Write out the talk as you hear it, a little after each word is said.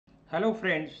Hello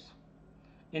friends,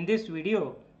 in this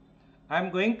video I am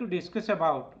going to discuss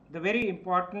about the very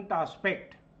important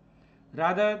aspect,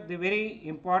 rather the very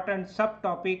important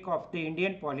subtopic of the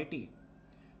Indian polity,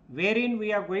 wherein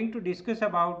we are going to discuss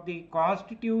about the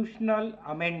constitutional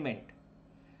amendment.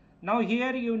 Now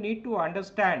here you need to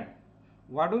understand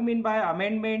what do you mean by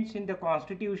amendments in the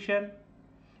constitution,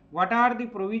 what are the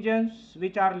provisions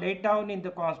which are laid down in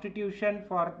the constitution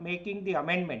for making the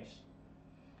amendments.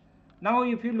 Now,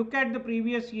 if you look at the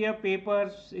previous year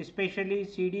papers, especially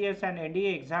CDS and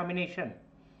NDA examination,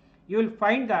 you will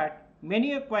find that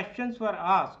many questions were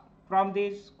asked from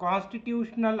these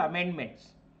constitutional amendments.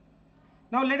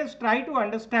 Now, let us try to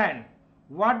understand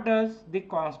what does the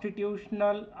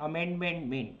constitutional amendment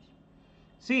mean.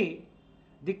 See,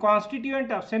 the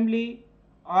Constituent Assembly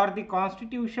or the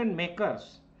constitution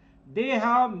makers, they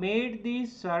have made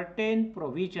these certain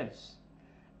provisions.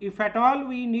 If at all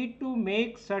we need to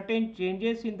make certain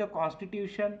changes in the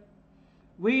constitution,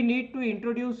 we need to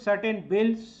introduce certain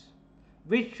bills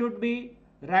which should be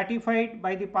ratified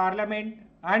by the parliament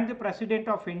and the president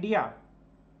of India,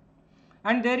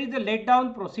 and there is a laid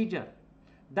down procedure.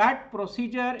 That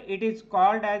procedure, it is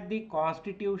called as the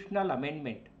constitutional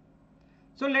amendment.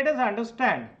 So let us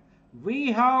understand,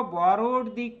 we have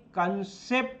borrowed the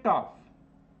concept of,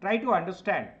 try to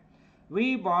understand,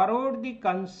 we borrowed the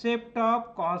concept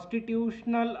of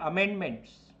constitutional amendments.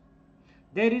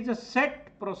 There is a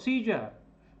set procedure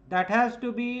that has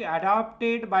to be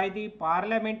adopted by the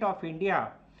Parliament of India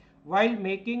while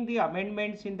making the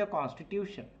amendments in the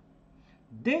Constitution.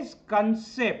 This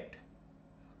concept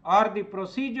or the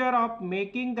procedure of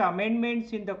making the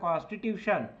amendments in the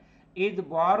Constitution is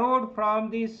borrowed from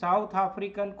the South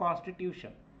African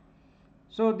Constitution.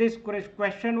 So this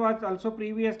question was also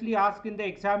previously asked in the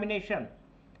examination.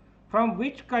 From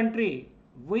which country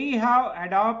we have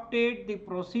adopted the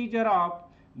procedure of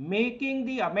making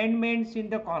the amendments in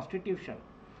the Constitution?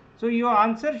 So your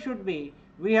answer should be,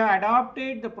 we have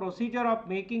adopted the procedure of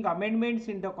making amendments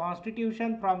in the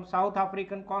Constitution from South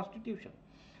African Constitution.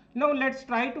 Now let's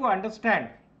try to understand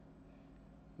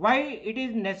why it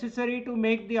is necessary to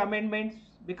make the amendments.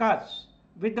 Because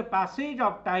with the passage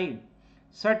of time,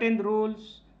 certain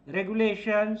rules,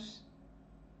 regulations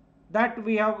that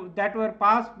were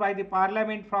passed by the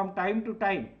parliament from time to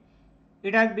time,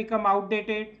 it has become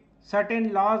outdated.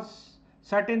 Certain laws,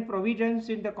 certain provisions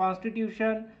in the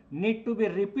constitution need to be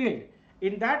repealed.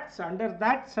 Under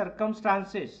that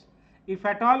circumstances, if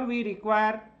at all we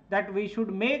require that we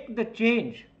should make the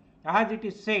change, as it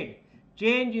is said,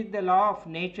 change is the law of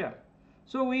nature.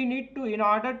 So we need to, in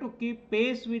order to keep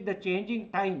pace with the changing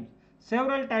times,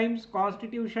 several times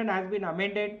constitution has been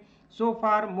amended. So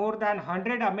far more than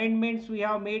 100 amendments we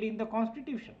have made in the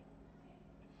constitution.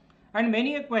 And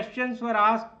many questions were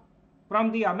asked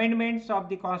from the amendments of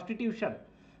the constitution.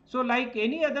 So like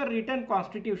any other written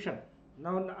constitution,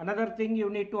 now another thing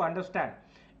you need to understand,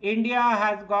 India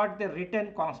has got the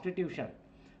written constitution.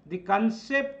 The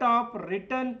concept of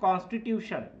written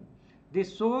constitution, the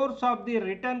source of the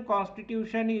written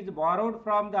constitution is borrowed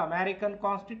from the American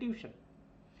Constitution.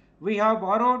 We have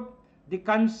borrowed the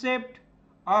concept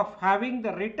of having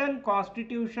the written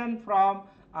constitution from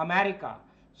America.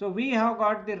 So we have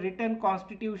got the written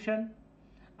constitution,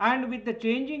 and with the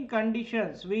changing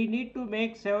conditions we need to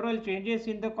make several changes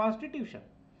in the constitution.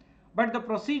 But the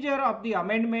procedure of the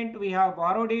amendment, we have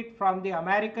borrowed it from the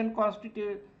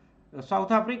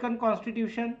South African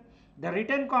Constitution. The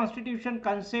written constitution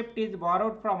concept is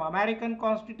borrowed from American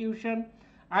Constitution,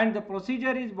 and the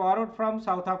procedure is borrowed from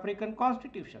South African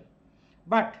Constitution.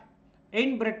 But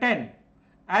in Britain,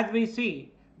 as we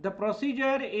see, the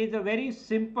procedure is a very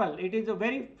simple, it is a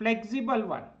very flexible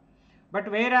one. But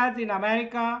whereas in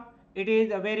America, it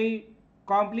is a very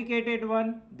complicated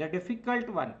one, the difficult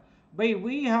one. But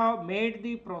we have made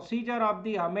the procedure of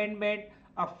the amendment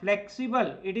a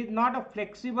flexible, it is not a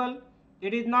flexible,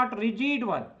 it is not rigid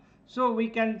one. So we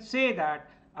can say that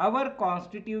our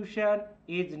constitution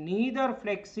is neither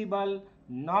flexible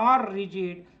nor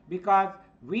rigid, because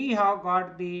we have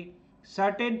got the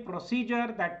certain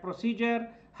procedure. That procedure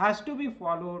has to be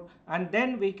followed, and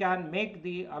then we can make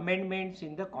the amendments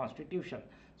in the constitution.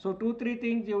 So 2-3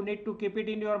 things you need to keep it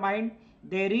in your mind.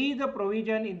 There is a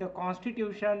provision in the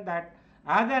constitution that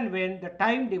as and when the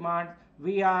time demands,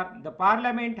 the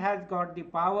parliament has got the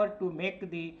power to make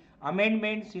the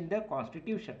amendments in the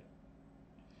constitution.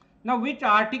 Now which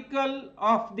article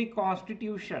of the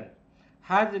constitution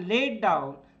has laid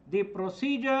down the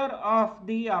procedure of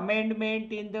the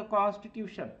amendment in the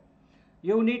constitution?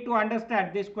 You need to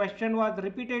understand, this question was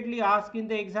repeatedly asked in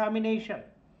the examination.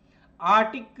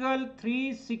 Article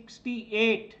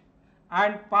 368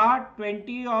 and part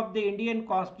 20 of the Indian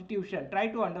Constitution. Try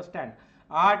to understand.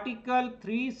 Article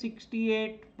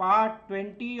 368 part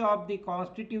 20 of the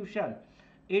Constitution,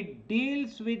 it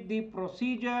deals with the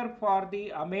procedure for the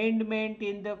amendment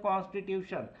in the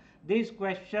Constitution. This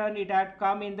question, it had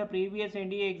come in the previous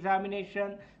NDA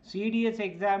examination, CDS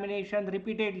examination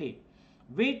repeatedly.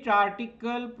 Which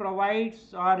article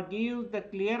provides or gives the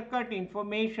clear-cut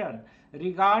information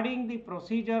regarding the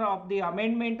procedure of the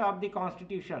amendment of the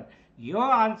Constitution?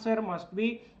 Your answer must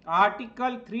be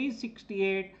Article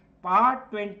 368 Part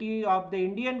 20 of the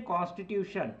Indian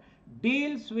Constitution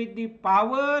deals with the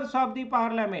powers of the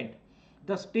Parliament.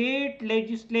 The state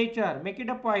legislature, make it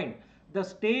a point, the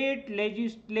state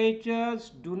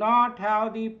legislatures do not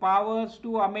have the powers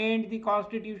to amend the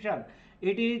Constitution.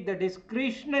 It is the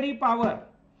discretionary power.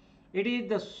 It is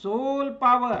the sole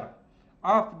power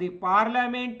of the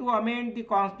Parliament to amend the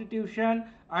Constitution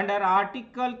under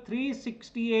Article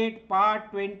 368 Part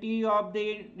 20 of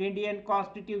the Indian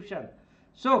Constitution.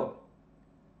 So,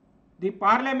 the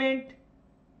Parliament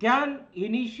can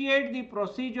initiate the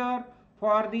procedure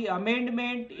for the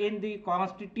amendment in the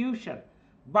Constitution,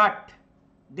 but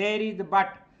there is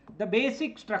the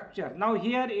basic structure. Now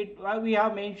here I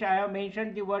have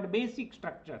mentioned the word basic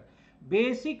structure.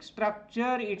 Basic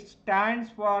structure, it stands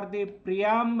for the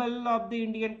preamble of the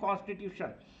Indian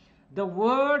Constitution. The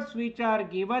words which are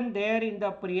given there in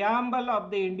the preamble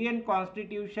of the Indian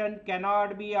Constitution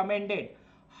cannot be amended.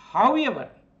 However,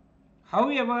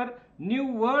 new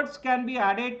words can be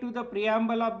added to the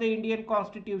preamble of the Indian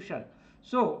Constitution.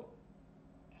 So,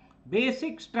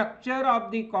 basic structure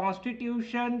of the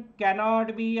Constitution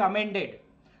cannot be amended,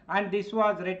 and this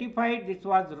was ratified, this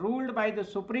was ruled by the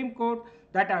Supreme Court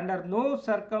that under no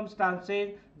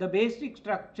circumstances the basic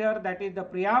structure, that is the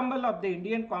preamble of the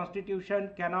Indian Constitution,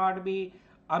 cannot be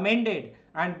amended,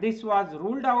 and this was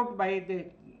ruled out by the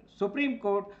Supreme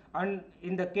Court and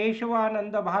in the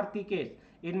Keshavananda Bharati case.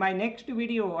 In my next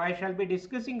video, I shall be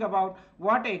discussing about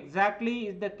what exactly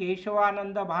is the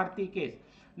Keshavananda Bharati case.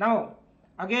 Now,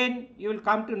 again, you will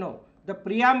come to know the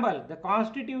preamble. The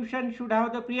Constitution should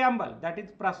have the preamble, that is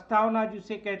prastavna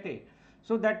jise kehte.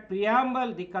 So that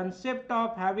preamble, the concept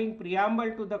of having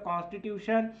preamble to the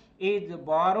Constitution is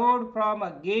borrowed from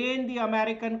again the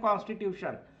American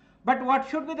Constitution. But what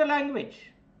should be the language?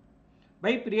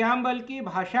 भाई preamble की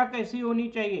भाषा कैसी होनी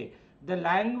चाहिए? The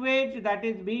language that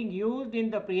is being used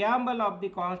in the preamble of the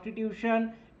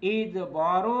Constitution is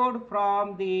borrowed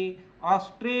from the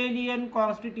Australian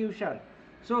Constitution.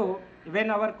 So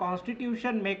when our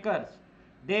Constitution makers,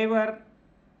 they were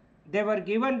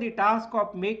given the task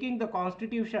of making the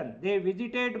Constitution, they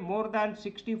visited more than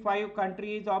 65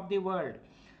 countries of the world,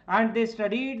 and they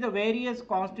studied the various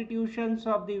constitutions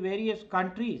of the various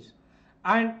countries,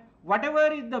 and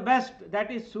whatever is the best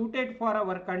that is suited for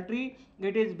our country,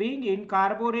 it is being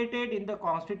incorporated in the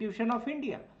Constitution of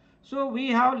India. So we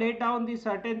have laid down the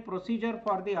certain procedure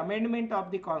for the amendment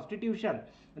of the Constitution.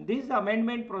 This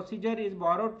amendment procedure is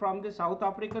borrowed from the South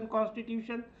African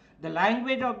Constitution. The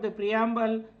language of the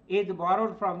preamble is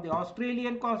borrowed from the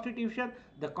Australian Constitution.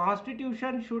 The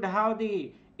Constitution should have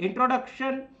the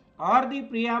introduction or the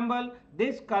preamble.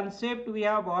 This concept we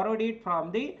have borrowed it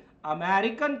from the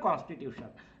American Constitution.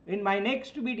 In my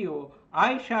next video,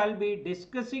 I shall be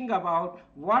discussing about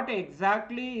what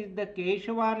exactly is the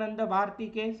Keshavananda Bharati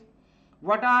case,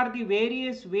 what are the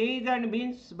various ways and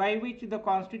means by which the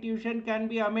Constitution can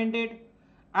be amended,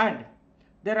 and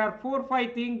there are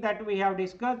 4-5 things that we have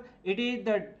discussed. It is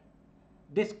the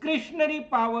discretionary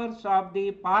powers of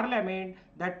the Parliament,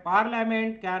 that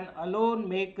Parliament can alone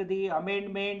make the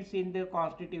amendments in the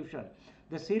Constitution.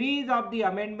 The series of the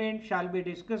amendments shall be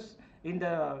discussed in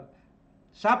the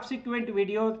subsequent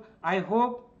videos. I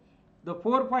hope the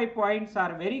 4-5 points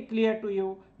are very clear to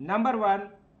you. Number 1,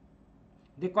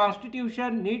 the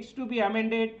Constitution needs to be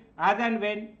amended as and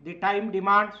when the time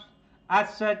demands.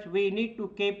 As such, we need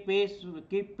to keep pace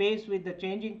with the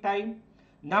changing time.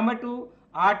 Number 2,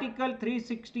 Article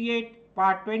 368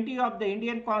 Part 20 of the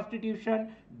Indian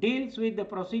Constitution deals with the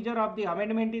procedure of the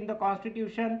amendment in the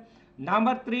Constitution.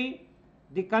 Number 3,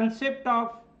 the concept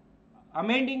of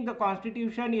amending the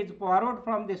Constitution is borrowed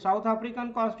from the South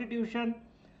African Constitution.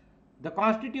 The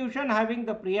Constitution having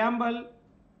the preamble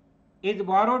is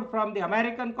borrowed from the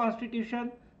American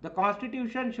Constitution. The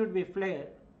Constitution should be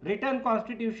written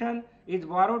Constitution is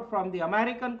borrowed from the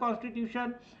American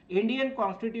Constitution. Indian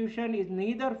Constitution is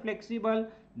neither flexible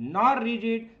nor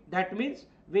rigid. That means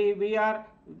we are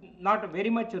not very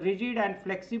much rigid and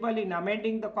flexible in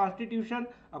amending the Constitution.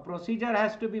 A procedure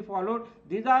has to be followed.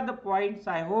 These are the points.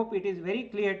 I hope it is very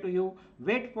clear to you.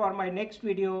 Wait for my next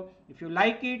video. If you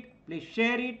like it, please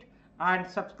share it and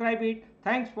subscribe it.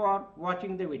 Thanks for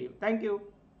watching the video. Thank you.